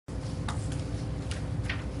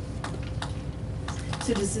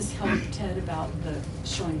So does this help, Ted, about the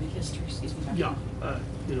showing the history? Excuse me. Dr. Yeah,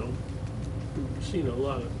 you know, we've seen a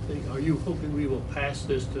lot of things. Are you hoping we will pass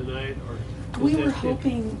this tonight, or? We were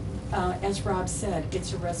hoping, as Rob said,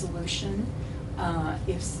 it's a resolution.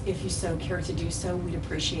 If you so care to do so, we'd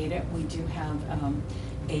appreciate it. We do have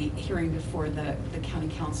a hearing before the county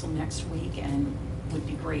council next week, and would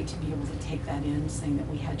be great to be able to take that in, saying that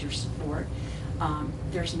we had your support.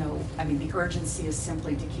 There's no, I mean, the urgency is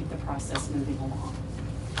simply to keep the process moving along.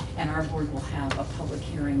 And our board will have a public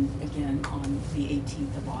hearing again on the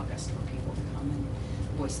 18th of August for people to come and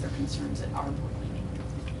voice their concerns at our board meeting.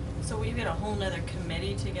 So will you get a whole nother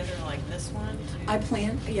committee together like this one? I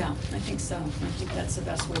plan, yeah, I think so. I think that's the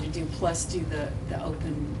best way to do, plus do the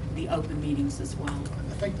open meetings as well.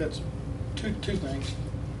 I think that's two things.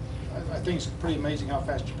 I think it's pretty amazing how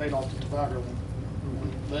fast you paid off the Trafalgar one.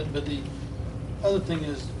 But the other thing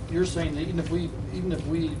is, you're saying that even if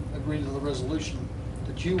we agree to the resolution,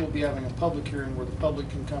 that you will be having a public hearing where the public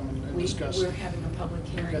can come and discuss. We're having a public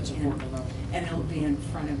hearing. That's important to know. And it'll be in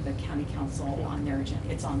front of the county council on their agenda.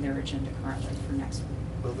 It's on their agenda currently for next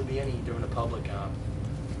week. Will there be any, during the public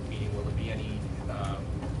meeting, will there be any,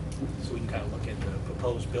 so we can kind of look at the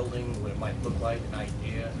proposed building, what it might look like, an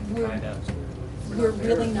idea, kind of? We're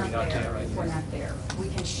really not We're there. right? We're not there. We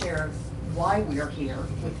can share why we're here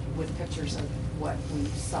with pictures of what we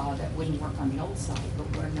saw that wouldn't work on the old site, but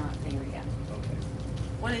we're not there yet. Okay.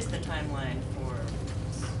 What is the timeline for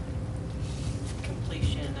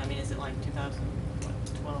completion? I mean, is it like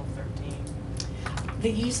 2012, 13?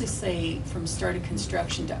 They usually say from start of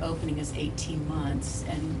construction to opening is 18 months,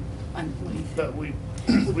 and what do you think? But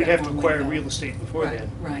we'd have to acquire real estate before Right,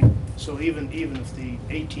 then. right. So even if the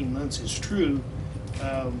 18 months is true,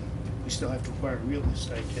 we still have to acquire real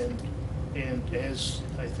estate. And as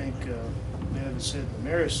I think Bev said, the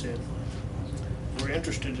mayor said, we're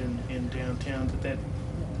interested in downtown, but that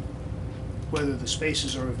whether the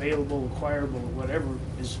spaces are available, acquirable, or whatever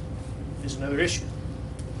is another issue.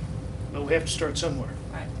 But we have to start somewhere.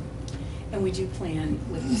 Right. And we do plan,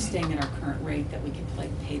 with staying at our current rate, that we could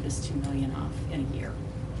pay this $2 million off in a year.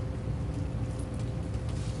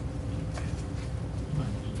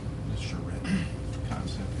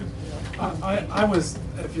 I was,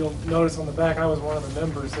 if you'll notice on the back, I was one of the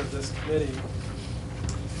members of this committee.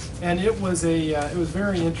 And it was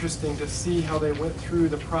very interesting to see how they went through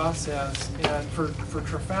the process, and for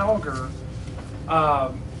Trafalgar,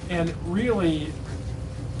 and really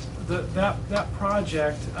that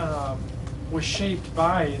project was shaped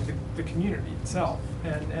by the community itself,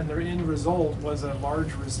 and their end result was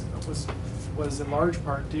was in large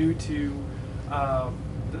part due to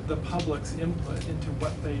the public's input into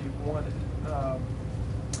what they wanted.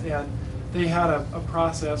 And they had a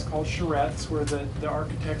process called charrettes, where the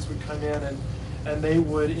architects would come in and they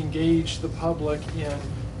would engage the public in,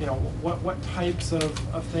 you know, what types of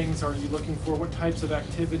things are you looking for? What types of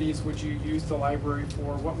activities would you use the library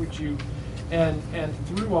for? What would you, and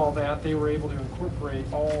through all that, they were able to incorporate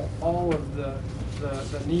all of the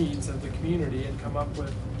needs of the community and come up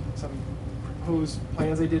with some proposed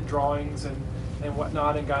plans. They did drawings and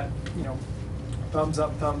whatnot, and got, you know, thumbs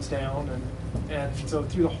up, thumbs down, and so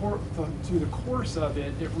through the course of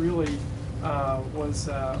it, it really was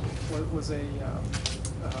a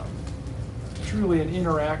truly an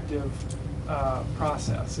interactive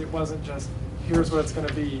process. It wasn't just, here's what it's going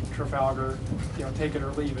to be, Trafalgar, you know, take it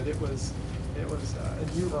or leave it. It was,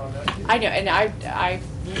 and you were on that too. I know, and I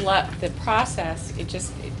love the process.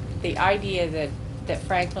 The idea that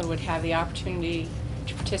Franklin would have the opportunity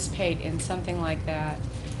to participate in something like that,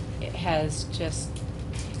 it has just,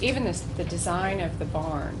 even the design of the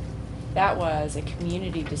barn, that was a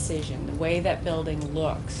community decision. The way that building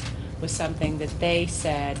looks was something that they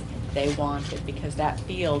said they wanted, because that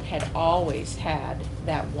field had always had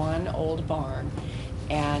that one old barn,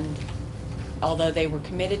 and although they were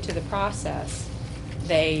committed to the process,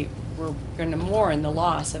 they were going to mourn the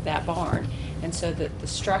loss of that barn. And so the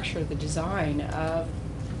structure, the design of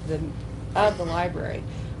the library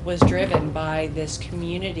was driven by this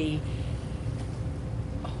community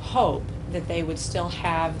hope that they would still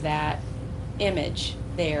have that image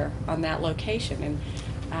there on that location.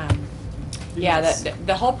 And yeah,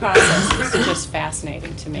 the whole process is just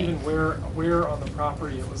fascinating to me. Even where on the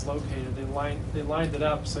property it was located, they lined it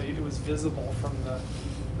up so it was visible from the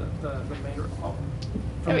main,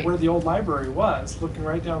 from where the old library was, looking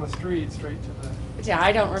right down the street, straight to the. Yeah,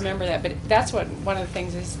 I don't remember that, but that's what one of the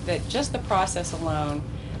things is, that just the process alone,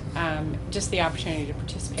 just the opportunity to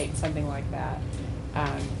participate in something like that,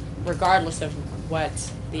 regardless of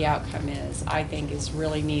what the outcome is, I think is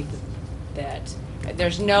really neat. That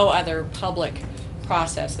there's no other public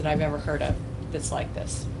process that I've ever heard of that's like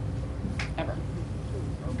this, ever.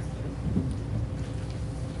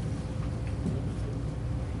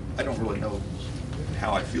 I don't really know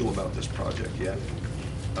how I feel about this project yet.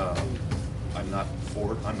 I'm not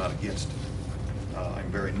for it, I'm not against it.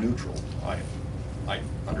 I'm very neutral. I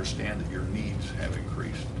understand that your needs have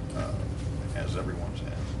increased, as everyone's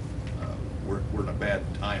has. We're in a bad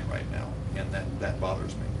time right now, and that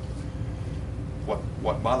bothers me.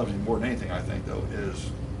 What bothers me more than anything, I think, though,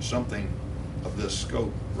 is something of this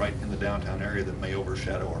scope right in the downtown area that may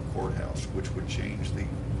overshadow our courthouse, which would change the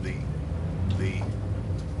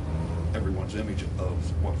everyone's image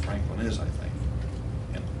of what Franklin is, I think,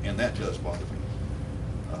 and that does bother me.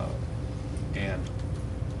 And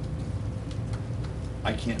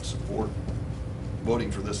I can't support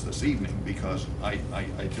voting for this evening because I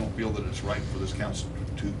don't feel that it's right for this council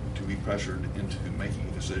to be pressured into making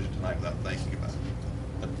a decision tonight without thinking about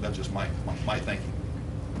it. That's just my thinking.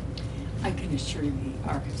 I can assure you the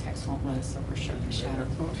architects won't let us overshadow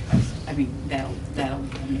the courthouse. I mean, that'll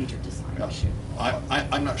be a major design issue.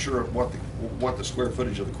 I'm not sure of what the square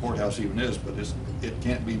footage of the courthouse even is, but it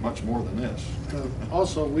can't be much more than this.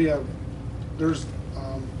 Also, there's,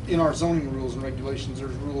 in our zoning rules and regulations,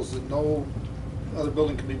 there's rules that no other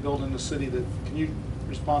building can be built in the city. Can you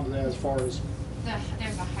respond to that as far as?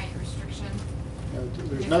 There's a height restriction.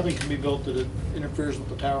 There's nothing can be built that it interferes with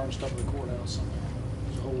the tower and stuff of the courthouse somehow.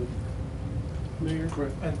 It's a whole. Mayor?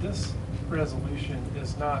 Correct. And this resolution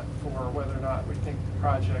is not for whether or not we think the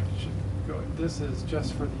project should go. This is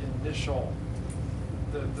just for the initial,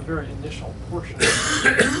 the very initial portion.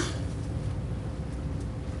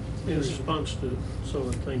 In response to some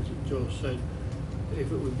of the things that Joe said,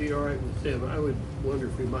 if it would be all right with them, I would wonder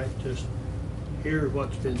if we might just hear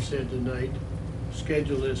what's been said tonight,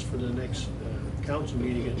 schedule this for the next council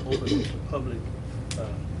meeting, and open it to public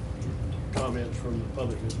comments from the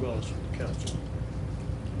public as well as from the council.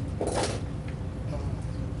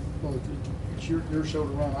 Well, it's your show to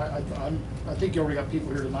run. I think you already got people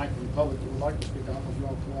here tonight from the public that would like to speak. I don't know if you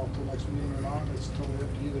want to come off till next meeting or not. It's totally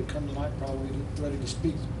up to you. They come tonight probably ready to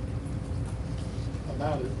speak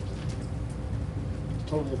about it. It's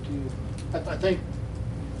totally up to you. I think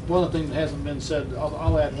one of the things that hasn't been said,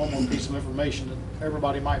 I'll add one more piece of information that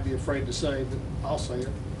everybody might be afraid to say, but I'll say it,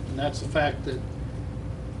 and that's the fact that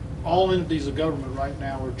all entities of government right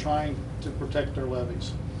now are trying to protect their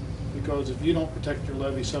levies. Because if you don't protect your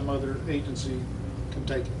levy, some other agency can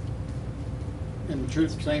take it. And the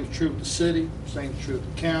truth, same is true with the city, same is true with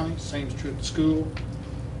the county, same is true with the school.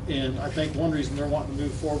 And I think one reason they're wanting to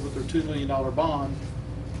move forward with their $2 million bond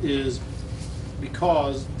is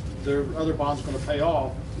because their other bond's gonna pay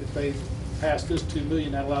off. If they pass this $2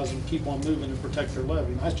 million, that allows them to keep on moving and protect their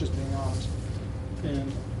levy. And that's just being honest. And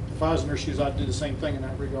if I was in their shoes, I'd do the same thing in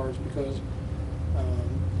that regards, because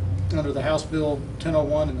under the House Bill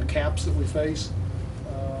 1001 and the caps that we face,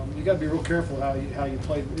 you got to be real careful how you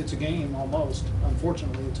play. It's a game almost.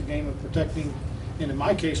 Unfortunately, it's a game of protecting. And in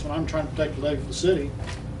my case, when I'm trying to protect the levy for the city,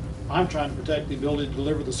 I'm trying to protect the ability to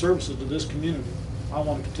deliver the services to this community. I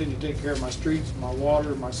want to continue to take care of my streets, my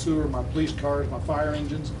water, my sewer, my police cars, my fire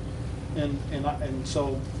engines, and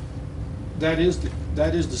so that is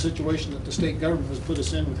the situation that the state government has put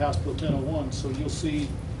us in with House Bill 1001. So you'll see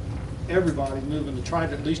everybody moving to try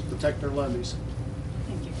to at least protect their levies.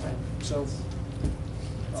 Thank you, Fred. So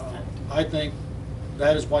I think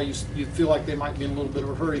that is why you feel like they might be in a little bit of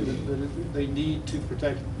a hurry, that they need to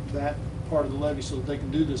protect that part of the levy so that they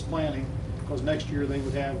can do this planning, because next year they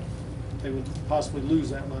would possibly lose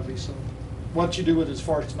that levy. So what you do with it as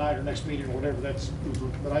far as tonight or next meeting or whatever,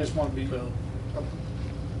 but I just want to be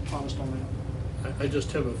honest on that. I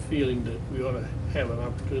just have a feeling that we ought to have an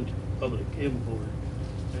opportunity for public input.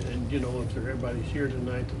 And, you know, if everybody's here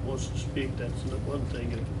tonight that wants to speak, that's one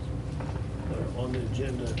thing. If it's on the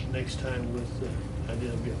agenda next time with the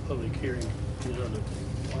idea of a public hearing, is another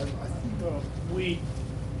thing.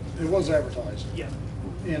 It was advertised. Yeah.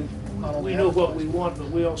 And not only We know what advertised. we want, but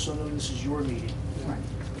we also know this is your meeting. Right.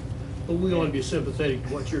 But we ought to be sympathetic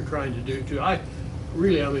to what you're trying to do too. I'm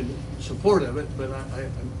in support of it, but I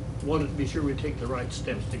wanted to be sure we take the right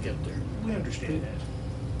steps to get there. We understand that.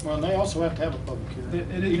 Well, and they also have to have a public hearing.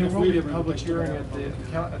 There Even if will we be a agree, public they still hearing have a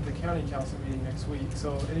at public the county council meeting next week,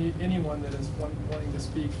 so anyone that is wanting to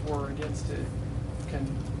speak for or against it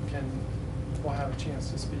will have a chance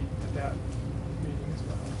to speak at that meeting as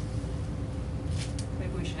well.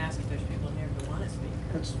 Maybe we should ask if there's people in here who want to speak.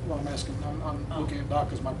 That's what I'm asking. I'm looking at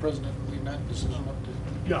Doc as my president and leaving that decision up to.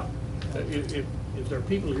 Yeah, if there are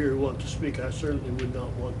people here who want to speak, I certainly would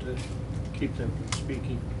not want to keep them from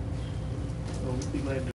speaking. We'll be glad to